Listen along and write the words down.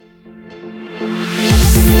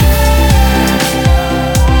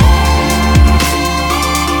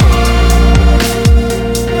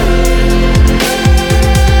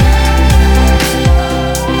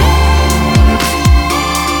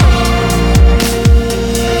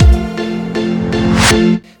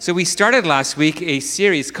So we started last week a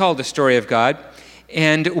series called The Story of God,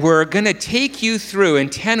 and we're going to take you through in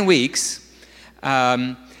 10 weeks,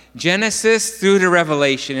 Genesis through to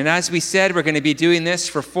Revelation. And as we said, we're going to be doing this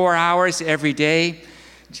for 4 hours every day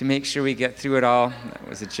to make sure we get through it all. That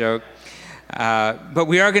was a joke. But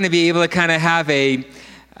we are going to be able to kind of have a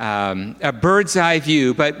bird's eye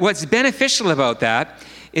view. But what's beneficial about that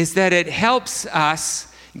is that it helps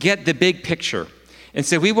us get the big picture. And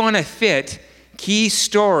so we want to fit key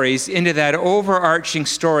stories into that overarching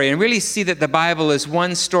story and really see that the Bible is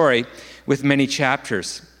one story with many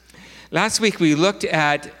chapters. Last week we looked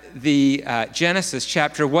at the Genesis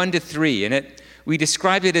chapter 1 to 3, and we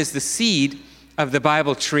described it as the seed of the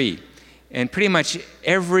Bible tree. And pretty much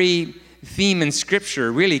every theme in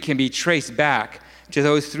Scripture really can be traced back to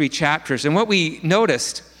those 3 chapters. And what we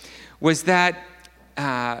noticed was that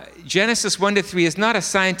Genesis 1 to 3 is not a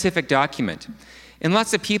scientific document. And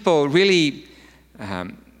lots of people really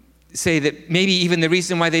say that maybe even the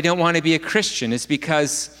reason why they don't want to be a Christian is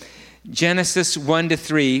because Genesis 1 to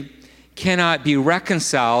 3 cannot be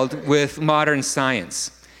reconciled with modern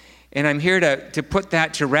science. And I'm here to put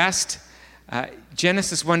that to rest.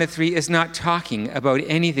 Genesis 1 to 3 is not talking about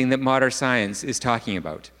anything that modern science is talking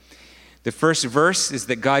about. The first verse is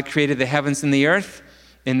that God created the heavens and the earth,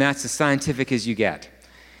 and that's as scientific as you get.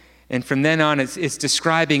 And from then on, it's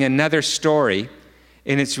describing another story,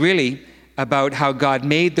 and it's really about how God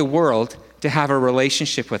made the world to have a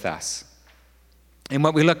relationship with us. And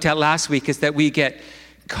what we looked at last week is that we get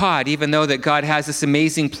caught, even though that God has this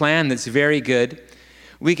amazing plan that's very good,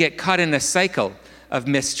 we get caught in a cycle of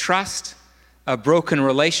mistrust, a broken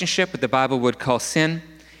relationship, what the Bible would call sin,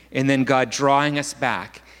 and then God drawing us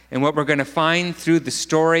back. And what we're going to find through the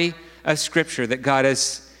story of Scripture, that God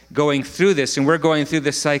is going through this, and we're going through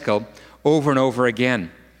this cycle over and over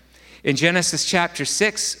again. In Genesis chapter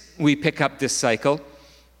 6, we pick up this cycle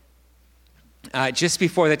just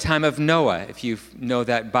before the time of Noah, if you know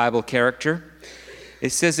that Bible character.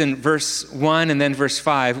 It says in verse 1 and then verse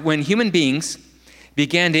 5, when human beings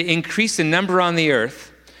began to increase in number on the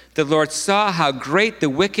earth, the Lord saw how great the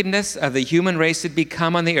wickedness of the human race had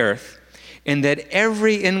become on the earth, and that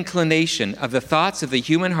every inclination of the thoughts of the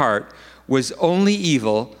human heart was only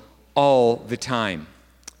evil all the time.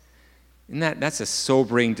 And that's a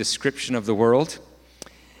sobering description of the world.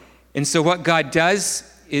 And so what God does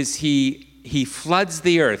is he floods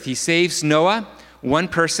the earth. He saves Noah, one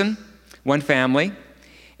person, one family,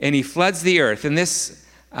 and he floods the earth. And this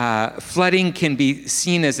flooding can be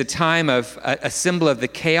seen as a time of a symbol of the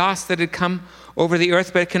chaos that had come over the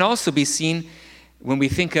earth, but it can also be seen when we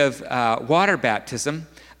think of water baptism,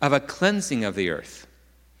 of a cleansing of the earth.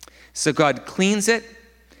 So God cleans it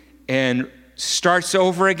and starts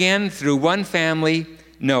over again through one family,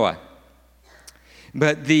 Noah.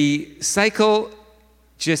 But the cycle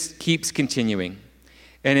just keeps continuing.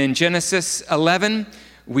 And in Genesis 11,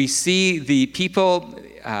 we see the people,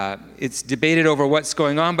 it's debated over what's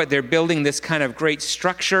going on, but they're building this kind of great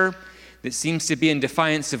structure that seems to be in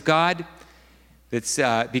defiance of God.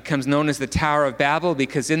 That becomes known as the Tower of Babel,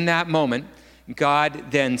 because in that moment,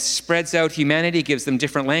 God then spreads out humanity, gives them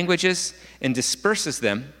different languages, and disperses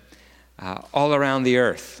them all around the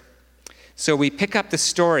earth. So we pick up the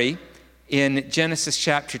story in Genesis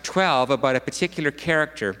chapter 12 about a particular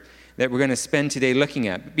character that we're going to spend today looking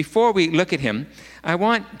at. Before we look at him, I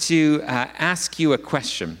want to ask you a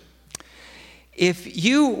question. If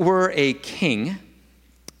you were a king,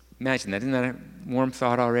 imagine that, isn't that a warm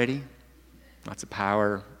thought already? Lots of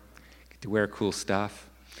power, get to wear cool stuff.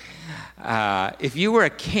 If you were a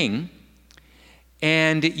king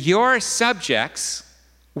and your subjects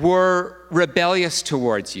were rebellious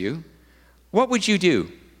towards you, what would you do?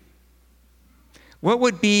 What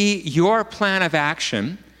would be your plan of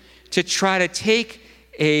action to try to take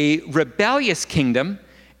a rebellious kingdom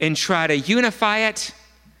and try to unify it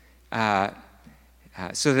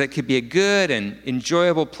so that it could be a good and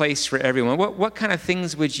enjoyable place for everyone? What kind of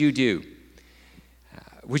things would you do?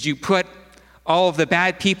 Would you put all of the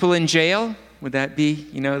bad people in jail? Would that be,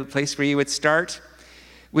 the place where you would start?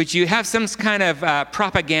 Would you have some kind of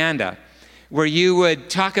propaganda where you would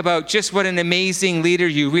talk about just what an amazing leader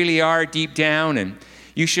you really are deep down, and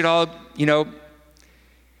you should all,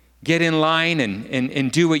 get in line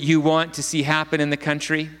and do what you want to see happen in the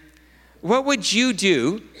country? What would you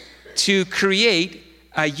do to create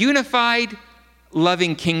a unified,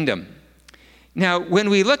 loving kingdom? Now, when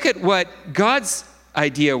we look at what God's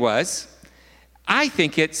idea was, I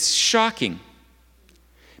think it's shocking.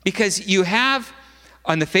 Because you have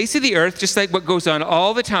on the face of the earth, just like what goes on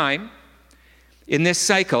all the time in this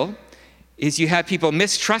cycle, is you have people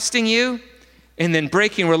mistrusting you and then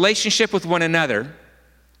breaking relationship with one another.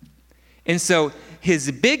 And so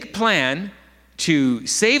his big plan to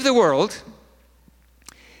save the world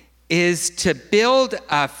is to build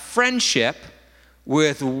a friendship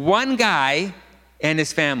with one guy and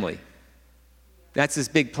his family. That's his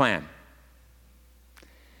big plan.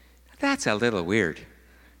 That's a little weird.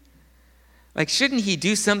 Like, shouldn't he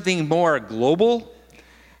do something more global?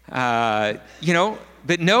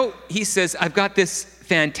 But no, he says, I've got this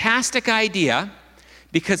fantastic idea.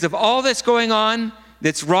 Because of all that's going on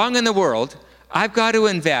that's wrong in the world, I've got to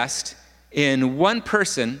invest in one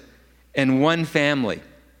person and one family.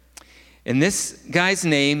 And this guy's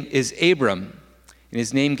name is Abram. And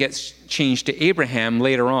his name gets changed to Abraham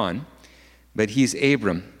later on, but he's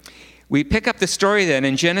Abram. We pick up the story then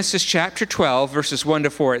in Genesis chapter 12, verses 1 to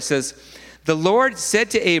 4. It says, the Lord said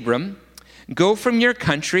to Abram, go from your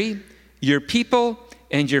country, your people,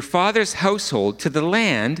 and your father's household to the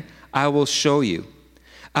land I will show you.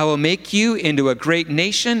 I will make you into a great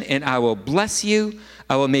nation, and I will bless you.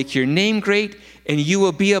 I will make your name great, and you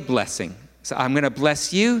will be a blessing. So I'm going to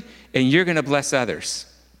bless you, and you're going to bless others.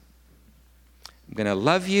 I'm going to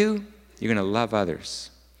love you. You're going to love others.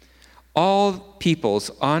 All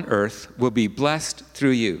peoples on earth will be blessed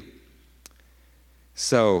through you.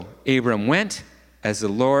 So Abram went as the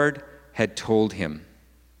Lord had told him.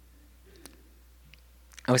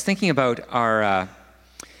 I was thinking about our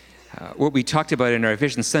what we talked about in our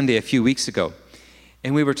Vision Sunday a few weeks ago.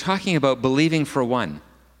 And we were talking about believing for one.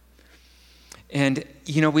 And,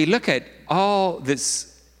 we look at all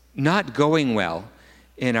that's not going well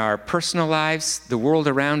in our personal lives, the world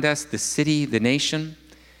around us, the city, the nation.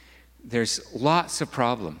 There's lots of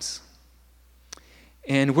problems.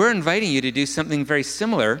 And we're inviting you to do something very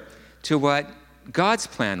similar to what God's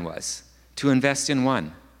plan was, to invest in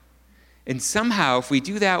one. And somehow, if we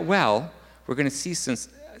do that well, we're going to see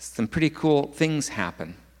some pretty cool things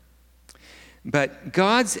happen. But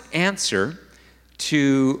God's answer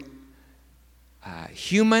to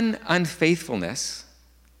human unfaithfulness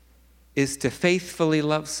is to faithfully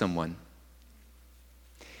love someone.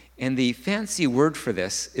 And the fancy word for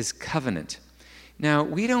this is covenant. Now,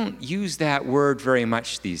 we don't use that word very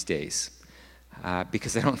much these days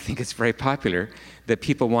because I don't think it's very popular that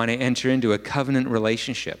people want to enter into a covenant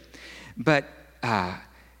relationship. But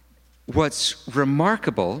what's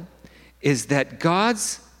remarkable is that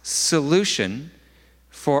God's solution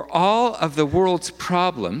for all of the world's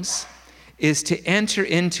problems is to enter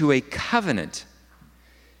into a covenant,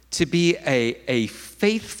 to be a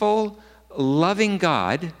faithful, loving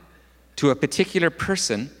God to a particular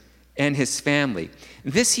person and his family.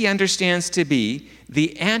 This he understands to be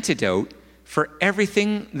the antidote for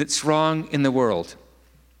everything that's wrong in the world.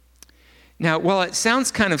 Now, while it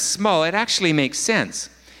sounds kind of small, it actually makes sense.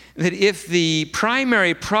 That if the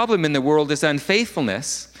primary problem in the world is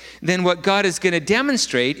unfaithfulness, then what God is going to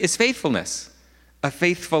demonstrate is faithfulness, a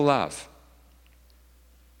faithful love.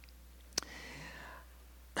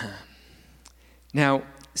 Now,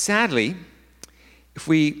 sadly, if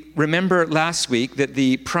we remember last week that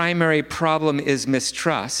the primary problem is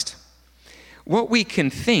mistrust, what we can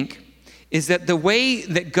think is that the way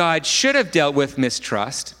that God should have dealt with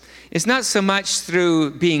mistrust is not so much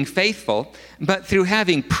through being faithful, but through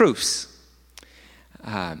having proofs.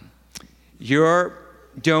 We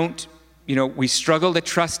struggle to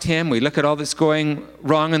trust him. We look at all that's going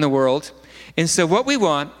wrong in the world. And so what we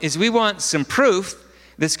want is some proof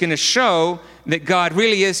that's going to show that God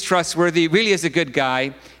really is trustworthy, really is a good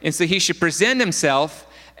guy. And so he should present himself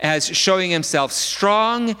as showing himself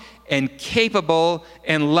strong and capable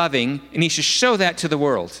and loving. And he should show that to the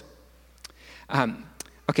world.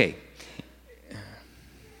 Okay.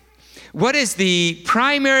 What is the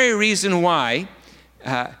primary reason why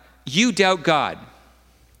you doubt God?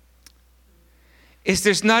 Is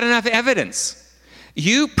there's not enough evidence.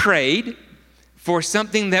 You prayed for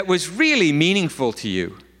something that was really meaningful to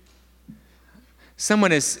you.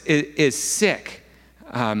 Someone is sick.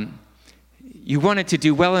 You wanted to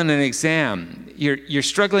do well in an exam. You're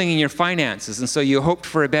struggling in your finances, and so you hoped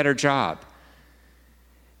for a better job.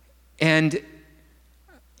 And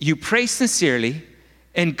you pray sincerely,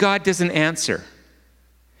 and God doesn't answer.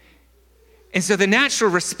 And so the natural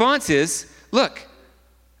response is, look,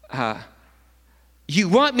 you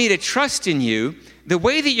want me to trust in you. The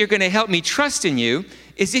way that you're going to help me trust in you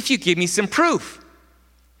is if you give me some proof.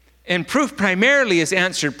 And proof primarily is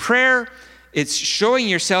answered prayer. It's showing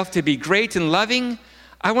yourself to be great and loving.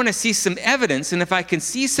 I want to see some evidence, and if I can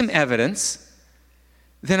see some evidence,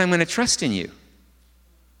 then I'm going to trust in you.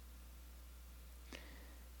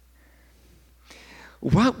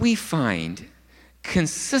 What we find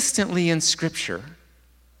consistently in Scripture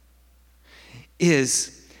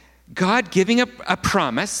is God giving a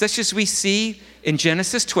promise, such as we see in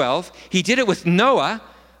Genesis 12. He did it with Noah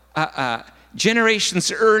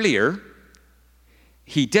generations earlier.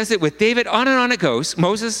 He does it with David, on and on it goes.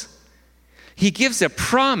 Moses, he gives a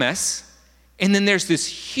promise, and then there's this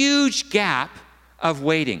huge gap of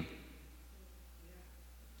waiting.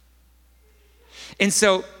 And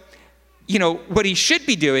so, what he should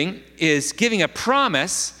be doing is giving a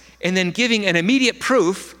promise and then giving an immediate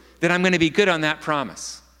proof that I'm going to be good on that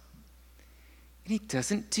promise. And he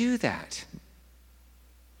doesn't do that.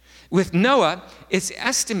 With Noah, it's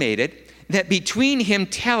estimated that between him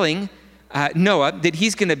telling Noah that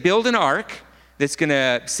he's going to build an ark that's going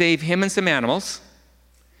to save him and some animals,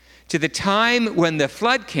 to the time when the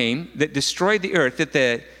flood came that destroyed the earth, that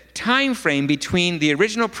the time frame between the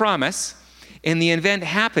original promise and the event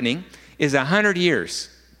happening is 100 years.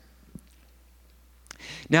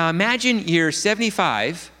 Now imagine year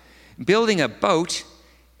 75 building a boat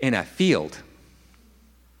in a field.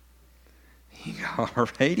 You go, all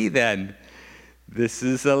righty then. This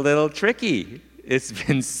is a little tricky. It's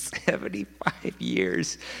been 75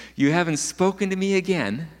 years. You haven't spoken to me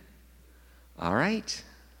again. All right.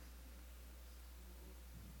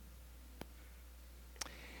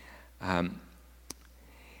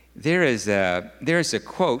 There is a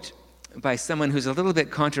quote by someone who's a little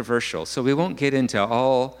bit controversial, so we won't get into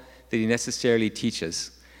all that he necessarily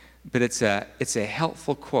teaches, but it's a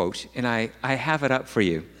helpful quote, and I have it up for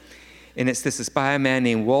you. And this is by a man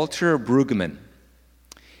named Walter Brueggemann.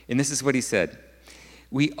 And this is what he said: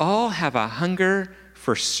 "We all have a hunger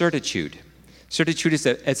for certitude." Certitude is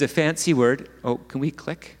a fancy word. Oh, can we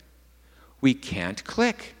click? We can't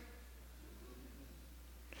click.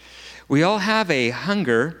 We all have a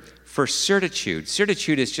hunger for certitude.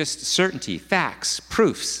 Certitude is just certainty, facts,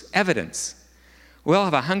 proofs, evidence. We all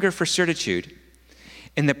have a hunger for certitude.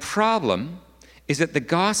 And the problem is that the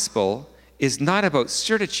gospel is not about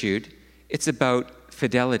certitude, it's about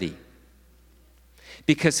fidelity.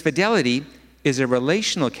 Because fidelity is a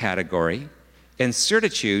relational category, and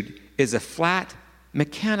certitude is a flat,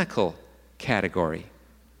 mechanical category.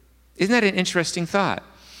 Isn't that an interesting thought?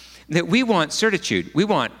 That we want certitude, we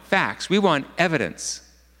want facts, we want evidence.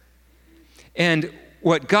 And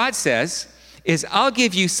what God says is, I'll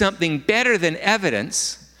give you something better than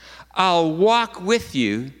evidence. I'll walk with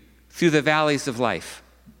you through the valleys of life.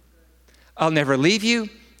 I'll never leave you,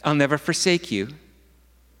 I'll never forsake you.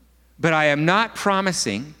 But I am not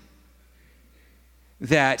promising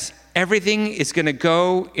that everything is going to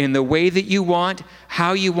go in the way that you want,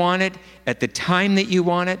 how you want it, at the time that you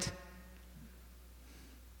want it.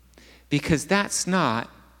 Because that's not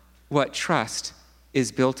what trust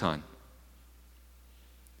is built on.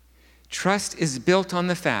 Trust is built on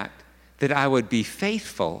the fact that I would be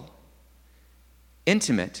faithful,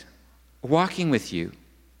 intimate, walking with you,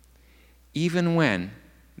 even when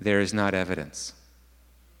there is not evidence.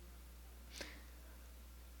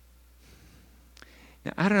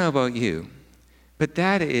 Now, I don't know about you, but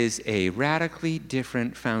that is a radically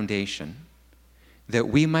different foundation that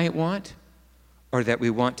we might want, or that we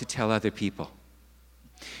want to tell other people.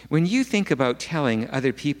 When you think about telling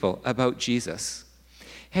other people about Jesus,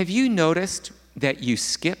 have you noticed that you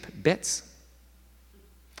skip bits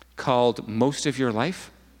called most of your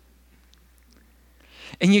life?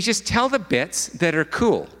 And you just tell the bits that are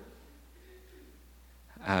cool.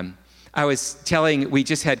 I was telling, we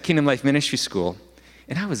just had Kingdom Life Ministry School,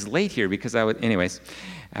 and I was late here because it's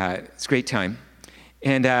a great time.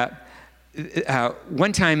 And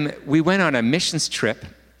one time we went on a missions trip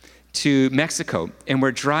to Mexico, and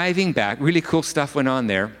we're driving back. Really cool stuff went on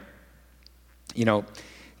there.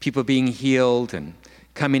 People being healed and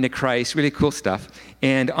coming to Christ, really cool stuff.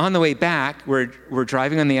 And on the way back, we're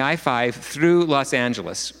driving on the I-5 through Los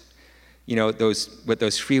Angeles. What those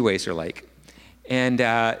freeways are like. And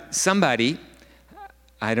somebody,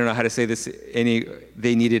 I don't know how to say this,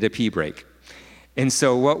 they needed a pee break. And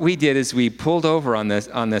so what we did is we pulled over on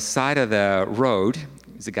the side of the road.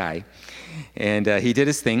 He's a guy, and he did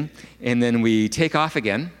his thing. And then we take off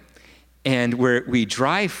again, and we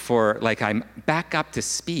drive for, I'm back up to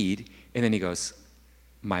speed. And then he goes,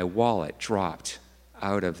 my wallet dropped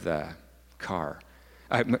out of the car.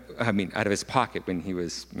 Out of his pocket when he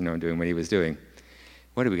was, doing what he was doing.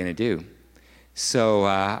 What are we going to do? So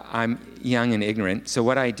I'm young and ignorant. So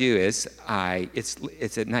what I do is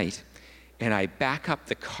it's at night. And I back up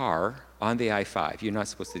the car on the I-5. You're not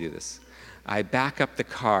supposed to do this. I back up the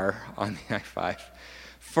car on the I-5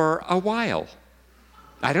 for a while.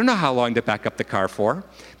 I don't know how long to back up the car for,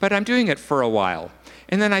 but I'm doing it for a while.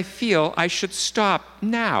 And then I feel I should stop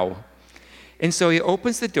now. And so he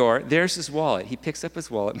opens the door. There's his wallet. He picks up his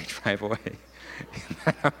wallet and we drive away. Isn't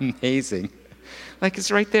that amazing? Like,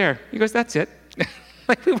 it's right there. He goes, that's it.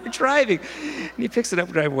 Like, we were driving. And he picks it up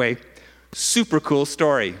and drive away. Super cool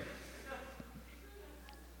story.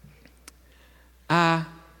 I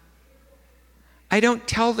don't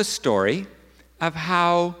tell the story of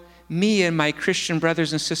how me and my Christian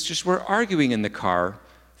brothers and sisters were arguing in the car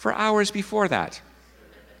for hours before that.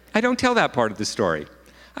 I don't tell that part of the story.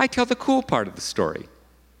 I tell the cool part of the story.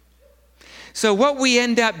 So what we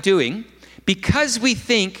end up doing, because we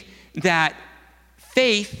think that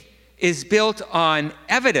faith is built on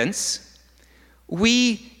evidence,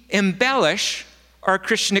 we embellish our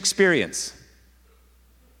Christian experience.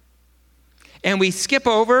 And we skip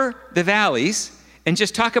over the valleys and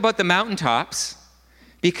just talk about the mountaintops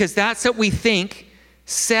because that's what we think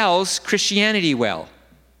sells Christianity well.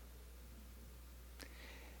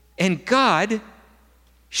 And God,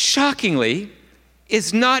 shockingly,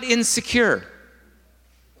 is not insecure.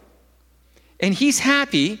 And he's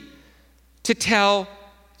happy to tell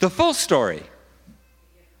the full story.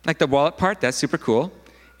 Like the wallet part, that's super cool.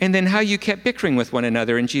 And then how you kept bickering with one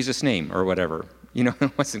another in Jesus' name or whatever. You know,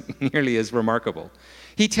 it wasn't nearly as remarkable.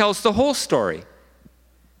 He tells the whole story,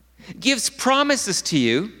 gives promises to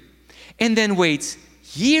you, and then waits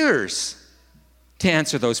years to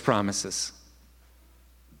answer those promises.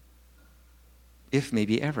 If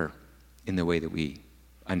maybe ever, in the way that we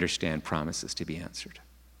understand promises to be answered.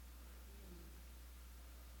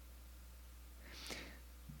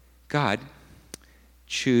 God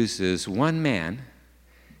chooses one man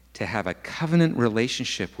to have a covenant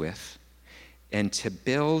relationship with and to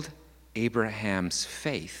build Abraham's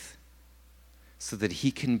faith so that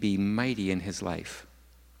he can be mighty in his life.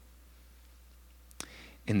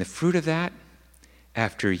 And the fruit of that,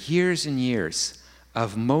 after years and years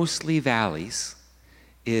of mostly valleys,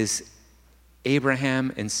 is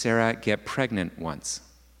Abraham and Sarah get pregnant once.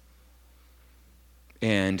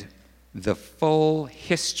 And the full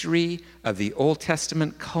history of the Old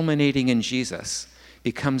Testament culminating in Jesus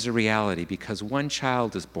becomes a reality because one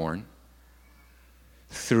child is born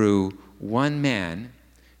through one man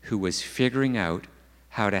who was figuring out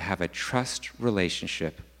how to have a trust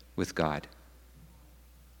relationship with God.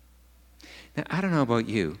 Now, I don't know about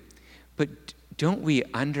you, but don't we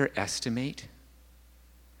underestimate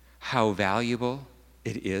how valuable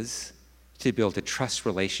it is to build a trust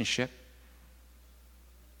relationship?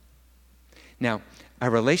 Now, a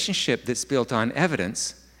relationship that's built on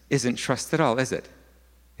evidence isn't trust at all, is it?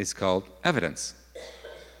 It's called evidence.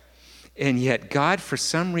 And yet God, for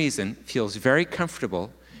some reason, feels very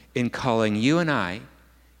comfortable in calling you and I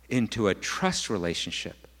into a trust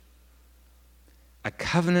relationship, a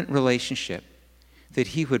covenant relationship that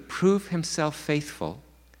he would prove himself faithful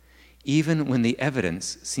even when the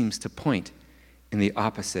evidence seems to point in the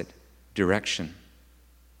opposite direction.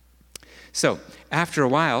 So, after a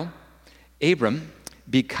while, Abram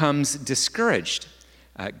becomes discouraged.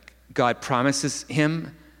 God promises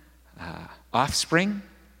him offspring.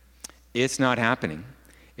 It's not happening.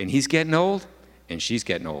 And he's getting old, and she's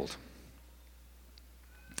getting old.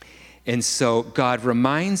 And so God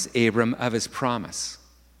reminds Abram of his promise.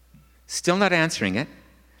 Still not answering it,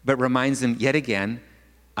 but reminds him yet again,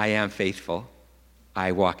 I am faithful.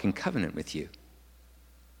 I walk in covenant with you.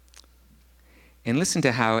 And listen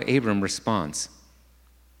to how Abram responds.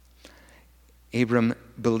 Abram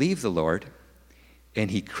believed the Lord,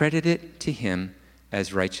 and he credited it to him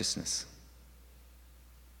as righteousness.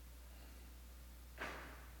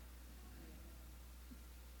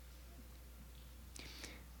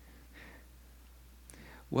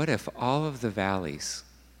 What if all of the valleys,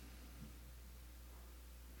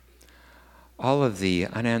 all of the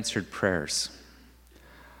unanswered prayers,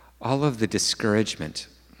 all of the discouragement,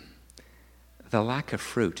 the lack of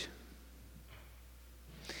fruit,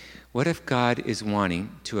 what if God is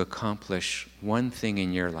wanting to accomplish one thing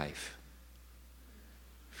in your life?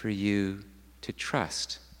 For you to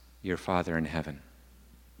trust your Father in heaven.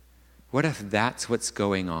 What if that's what's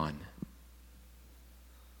going on?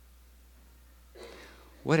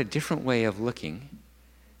 What a different way of looking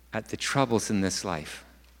at the troubles in this life.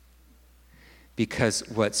 Because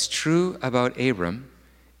what's true about Abram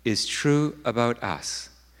is true about us.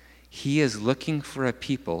 He is looking for a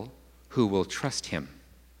people who will trust him.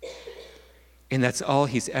 And that's all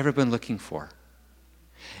he's ever been looking for.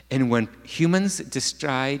 And when humans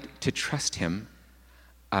decide to trust him,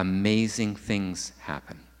 amazing things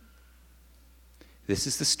happen. This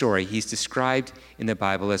is the story. He's described in the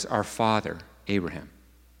Bible as our father, Abraham.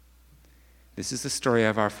 This is the story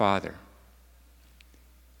of our father.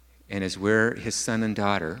 And as we're his son and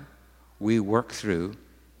daughter, we work through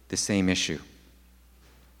the same issue.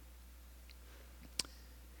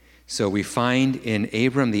 So we find in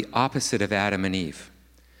Abram the opposite of Adam and Eve,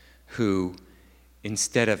 who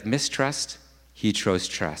instead of mistrust, he chose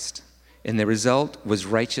trust. And the result was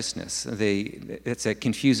righteousness. It's a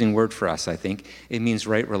confusing word for us, I think. It means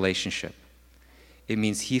right relationship. It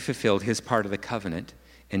means he fulfilled his part of the covenant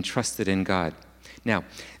and trusted in God. Now,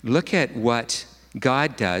 look at what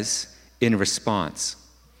God does in response.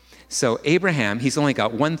 So Abraham, he's only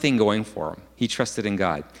got one thing going for him. He trusted in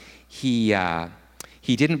God.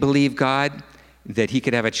 He didn't believe God that he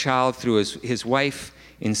could have a child through his wife,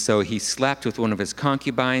 and so he slept with one of his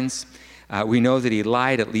concubines. We know that he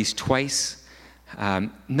lied at least twice.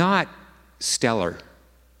 Not stellar,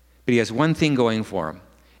 but he has one thing going for him,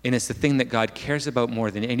 and it's the thing that God cares about more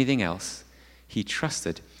than anything else. He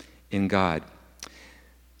trusted in God.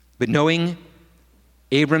 But knowing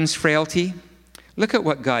Abram's frailty, look at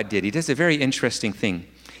what God did. He does a very interesting thing.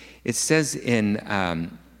 It says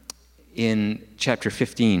in chapter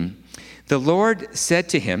 15, the Lord said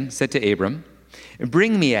to Abram,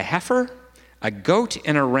 bring me a heifer, a goat,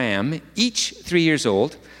 and a ram, each 3 years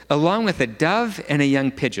old, along with a dove and a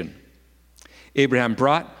young pigeon. Abraham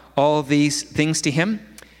brought all these things to him,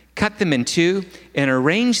 cut them in two, and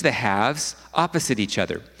arranged the halves opposite each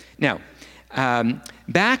other. Now,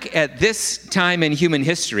 back at this time in human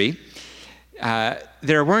history,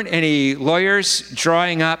 there weren't any lawyers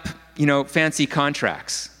drawing up, fancy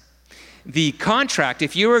contracts. The contract,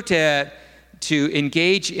 if you were to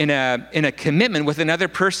engage in a commitment with another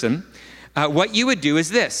person, what you would do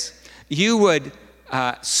is this. You would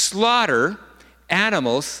slaughter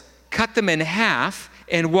animals, cut them in half,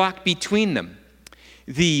 and walk between them.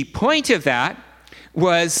 The point of that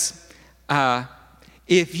was,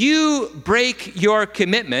 if you break your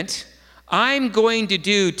commitment, I'm going to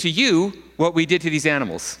do to you what we did to these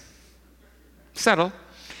animals. Subtle.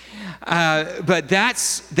 But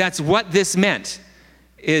that's what this meant,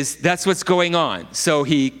 that's what's going on. So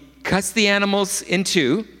he cuts the animals in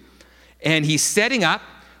two, and he's setting up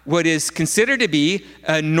what is considered to be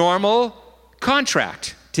a normal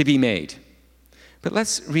contract to be made. But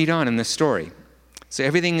let's read on in the story. So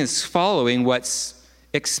everything is following what's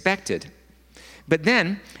expected. But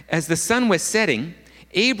then, as the sun was setting,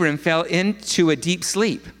 Abram fell into a deep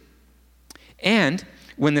sleep. And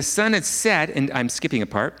when the sun had set, and I'm skipping a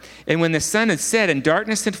part, and when the sun had set and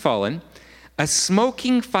darkness had fallen, a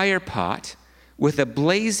smoking fire pot with a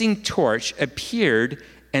blazing torch appeared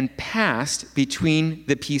and passed between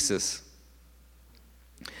the pieces.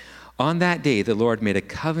 On that day, the Lord made a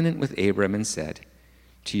covenant with Abram and said,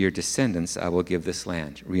 to your descendants I will give this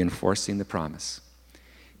land, reinforcing the promise.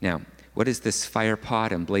 Now, what is this fire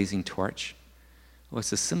pot and blazing torch? Well,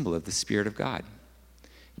 it's a symbol of the Spirit of God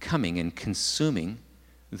coming and consuming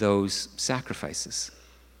those sacrifices.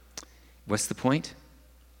 What's the point?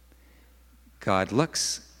 God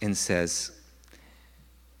looks and says,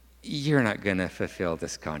 you're not going to fulfill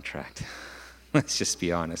this contract. Let's just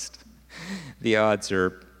be honest. The odds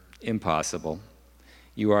are impossible.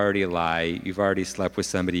 You already lie. You've already slept with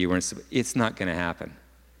somebody you weren't. It's not going to happen.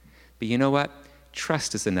 But you know what?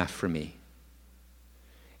 Trust is enough for me.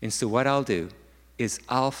 And so what I'll do is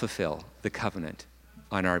I'll fulfill the covenant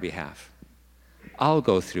on our behalf. I'll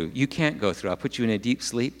go through. You can't go through. I'll put you in a deep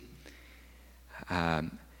sleep.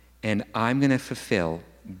 And I'm going to fulfill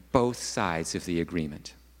both sides of the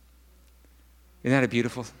agreement. Isn't that a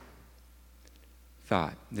beautiful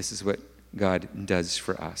thought? This is what God does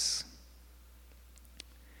for us.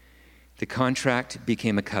 The contract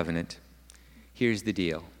became a covenant. Here's the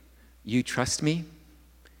deal. You trust me,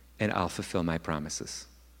 and I'll fulfill my promises.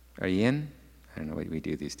 Are you in? I don't know what we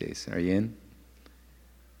do these days. Are you in?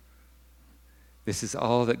 This is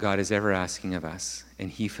all that God is ever asking of us, and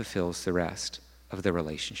he fulfills the rest of the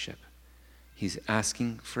relationship. He's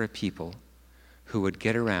asking for a people who would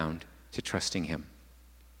get around to trusting him.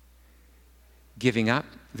 Giving up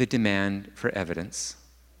the demand for evidence.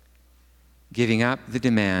 Giving up the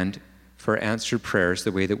demand for answered prayers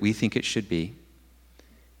the way that we think it should be.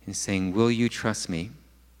 And saying, will you trust me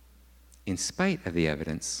in spite of the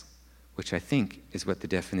evidence, which I think is what the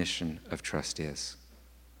definition of trust is.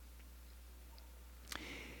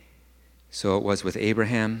 So it was with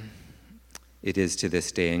Abraham, it is to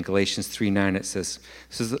this day. In Galatians 3:9 it says,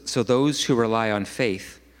 so those who rely on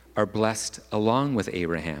faith are blessed along with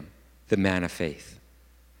Abraham, the man of faith.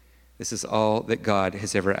 This is all that God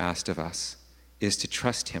has ever asked of us, is to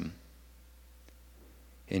trust him.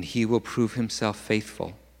 And he will prove himself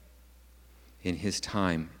faithful in his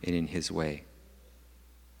time and in his way.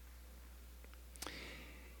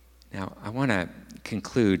 Now, I want to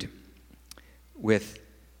conclude with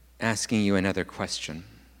asking you another question.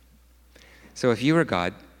 So if you were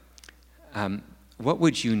God, what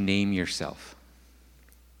would you name yourself?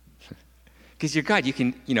 Because you're God, you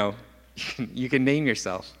can name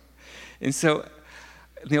yourself. And so,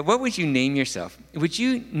 what would you name yourself? Would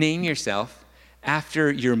you name yourself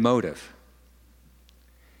after your motive?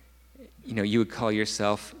 You would call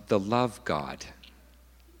yourself the Love God.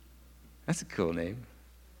 That's a cool name.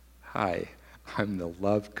 Hi, I'm the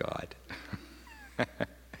Love God.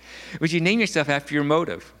 Would you name yourself after your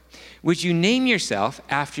motive? Would you name yourself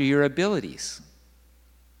after your abilities?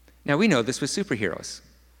 Now, we know this with superheroes.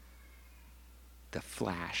 The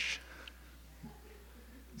Flash,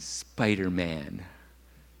 Spider-Man,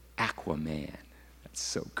 Aquaman. That's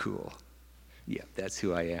so cool. Yeah, that's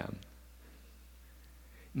who I am.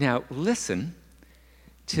 Now, listen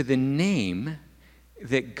to the name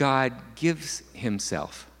that God gives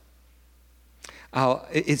himself.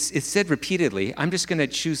 It's said repeatedly. I'm just going to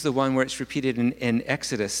choose the one where it's repeated in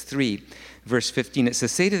Exodus 3, verse 15. It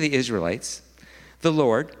says, "Say to the Israelites, the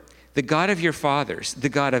Lord, the God of your fathers, the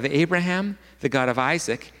God of Abraham, the God of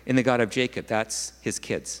Isaac, and the God of Jacob." That's his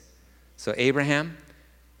kids. So Abraham,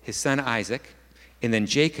 his son Isaac, and then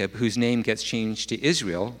Jacob, whose name gets changed to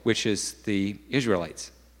Israel, which is the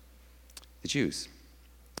Israelites, the Jews,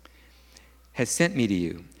 "has sent me to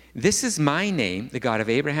you. This is my name," the God of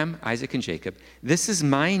Abraham, Isaac, and Jacob. "This is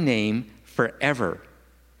my name forever.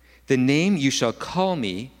 The name you shall call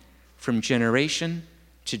me from generation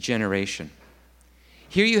to generation."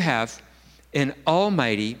 Here you have an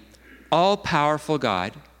almighty, all-powerful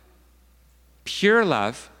God, pure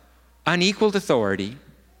love, unequaled authority,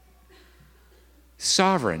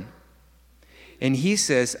 sovereign. And he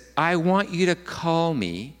says, "I want you to call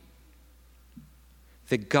me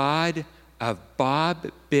the God of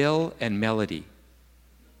Bob, Bill, and Melody."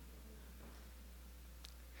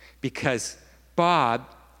 Because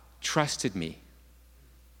Bob trusted me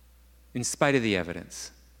in spite of the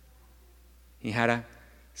evidence. He had a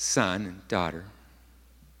son and daughter.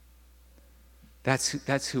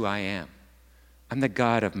 That's who I am. I'm the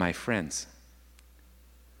God of my friends.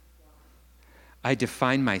 I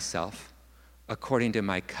define myself according to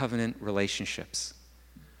my covenant relationships.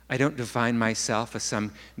 I don't define myself as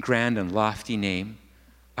some grand and lofty name.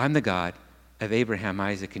 I'm the God of Abraham,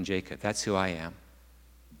 Isaac, and Jacob. That's who I am.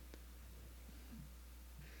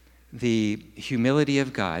 The humility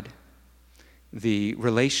of God, the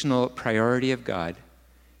relational priority of God,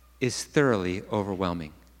 is thoroughly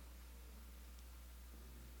overwhelming.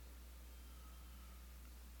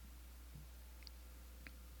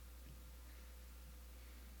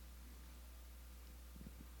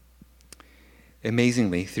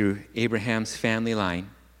 Amazingly, through Abraham's family line,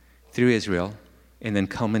 through Israel, and then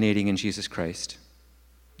culminating in Jesus Christ,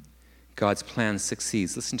 God's plan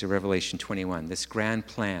succeeds. Listen to Revelation 21, this grand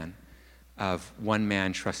plan of one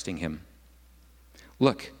man trusting him.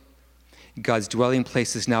 "Look, God's dwelling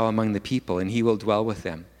place is now among the people, and he will dwell with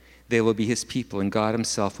them. They will be his people, and God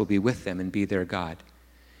himself will be with them and be their God."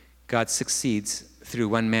 God succeeds through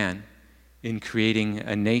one man in creating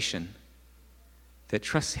a nation that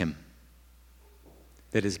trusts him,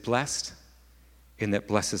 that is blessed, and that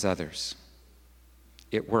blesses others.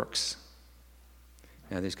 It works.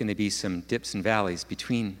 Now, there's going to be some dips and valleys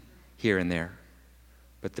between here and there,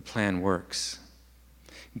 but the plan works.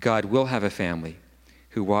 God will have a family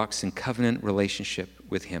who walks in covenant relationship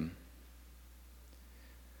with him.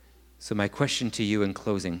 So my question to you in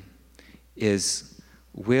closing is,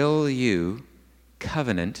 will you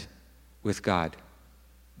covenant with God?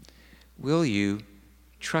 Will you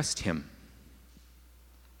trust him?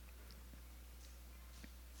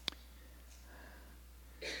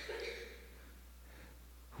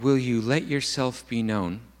 Will you let yourself be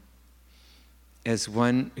known as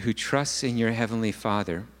one who trusts in your Heavenly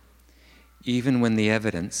Father, even when the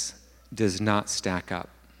evidence does not stack up?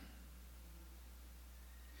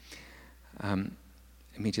 Let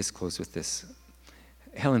me just close with this.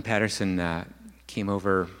 Helen Patterson came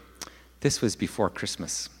over. This was before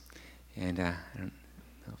Christmas, and I don't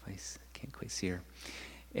know if I can't quite see her.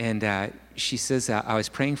 And she says, "I was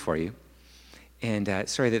praying for you, and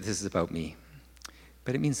sorry that this is about me,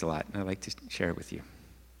 but it means a lot, and I'd like to share it with you."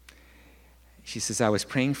 She says, "I was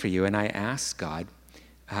praying for you, and I asked God,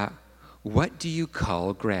 what do you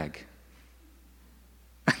call Greg?"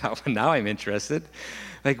 Now I'm interested.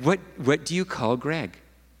 Like, what do you call Greg?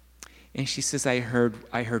 And she says, I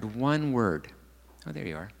heard one word. Oh, there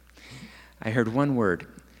you are. I heard one word,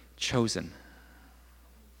 chosen.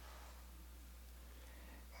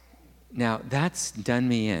 Now, that's done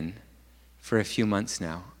me in for a few months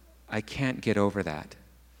now. I can't get over that.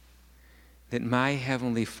 That my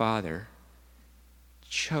Heavenly Father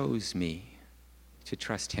chose me to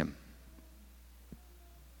trust him.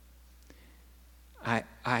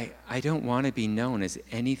 I don't want to be known as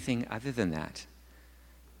anything other than that.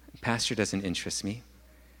 Pastor doesn't interest me.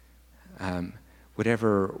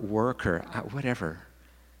 Whatever work or whatever.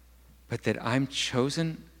 But that I'm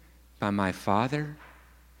chosen by my Father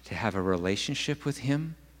to have a relationship with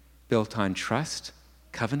him built on trust,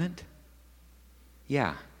 covenant.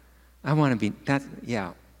 Yeah, I want to be that.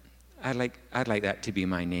 Yeah, I'd like that to be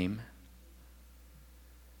my name.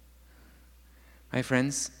 My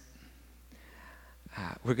friends,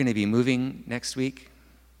 we're going to be moving next week.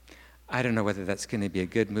 I don't know whether that's going to be a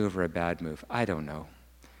good move or a bad move. I don't know.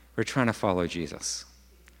 We're trying to follow Jesus.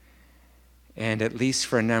 And at least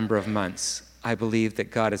for a number of months, I believe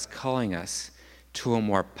that God is calling us to a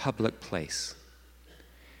more public place,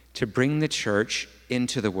 to bring the church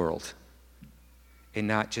into the world and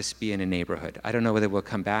not just be in a neighborhood. I don't know whether we'll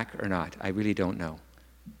come back or not. I really don't know.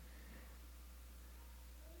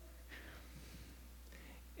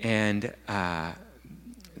 And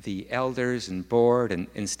the elders and board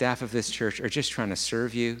and staff of this church are just trying to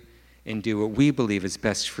serve you and do what we believe is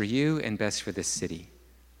best for you and best for this city.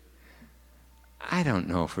 I don't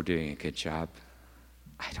know if we're doing a good job.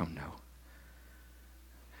 I don't know.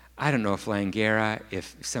 I don't know if Langara,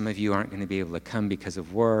 if some of you aren't going to be able to come because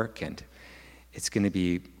of work and it's going to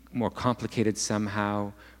be more complicated somehow,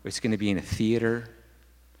 or it's going to be in a theater.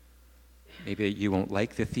 Maybe you won't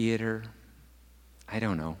like the theater. I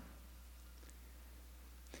don't know.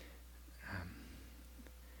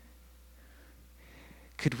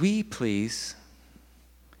 Could we please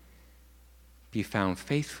be found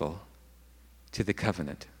faithful to the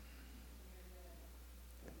covenant?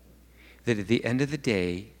 That at the end of the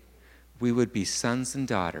day, we would be sons and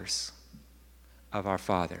daughters of our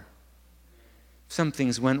Father. Some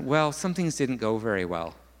things went well, some things didn't go very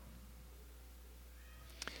well.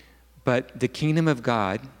 But the kingdom of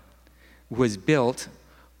God was built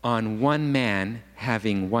on one man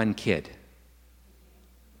having one kid.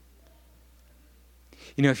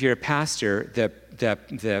 You know, if you're a pastor,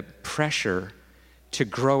 the pressure to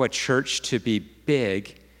grow a church to be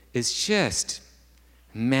big is just,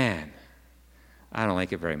 man, I don't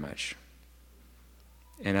like it very much.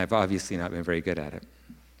 And I've obviously not been very good at it.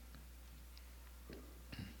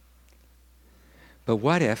 But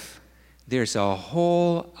what if there's a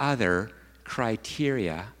whole other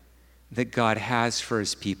criteria that God has for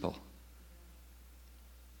his people?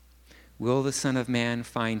 Will the Son of Man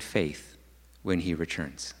find faith when he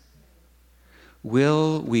returns?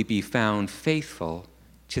 Will we be found faithful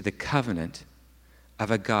to the covenant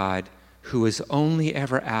of a God who has only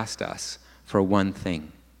ever asked us for one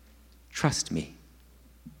thing? Trust me.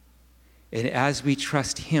 And as we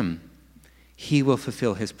trust him, he will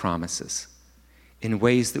fulfill his promises in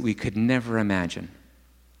ways that we could never imagine.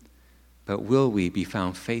 But will we be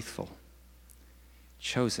found faithful,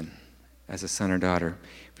 chosen as a son or daughter?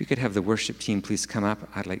 If we could have the worship team please come up,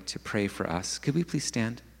 I'd like to pray for us. Could we please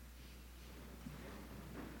stand?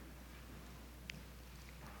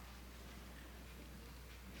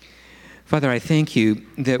 Father, I thank you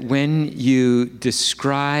that when you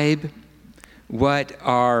describe what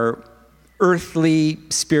our earthly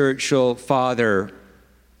spiritual father,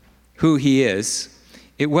 who he is,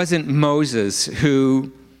 it wasn't Moses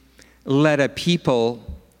who led a people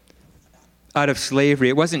out of slavery.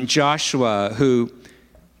 It wasn't Joshua who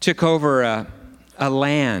took over a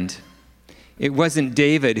land. It wasn't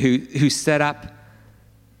David who set up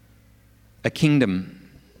a kingdom.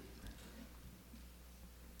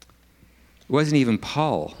 It wasn't even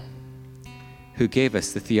Paul who gave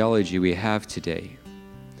us the theology we have today.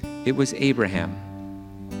 It was Abraham,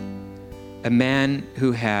 a man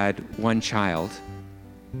who had one child,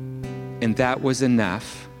 and that was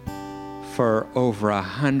enough for over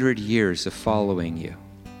 100 years of following you.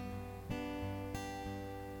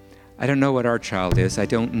 I don't know what our child is, I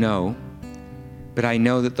don't know, but I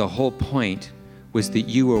know that the whole point was that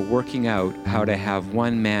you were working out how to have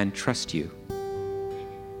one man trust you.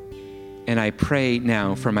 And I pray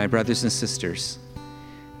now for my brothers and sisters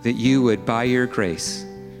that you would, by your grace,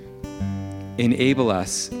 enable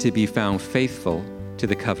us to be found faithful to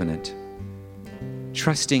the covenant,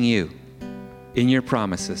 trusting you in your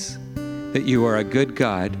promises, that you are a good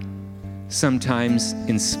God, sometimes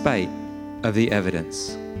in spite of the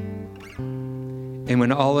evidence. And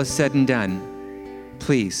when all is said and done,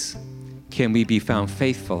 please, can we be found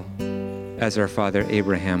faithful as our father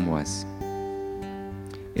Abraham was?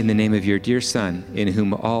 In the name of your dear Son, in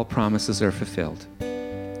whom all promises are fulfilled.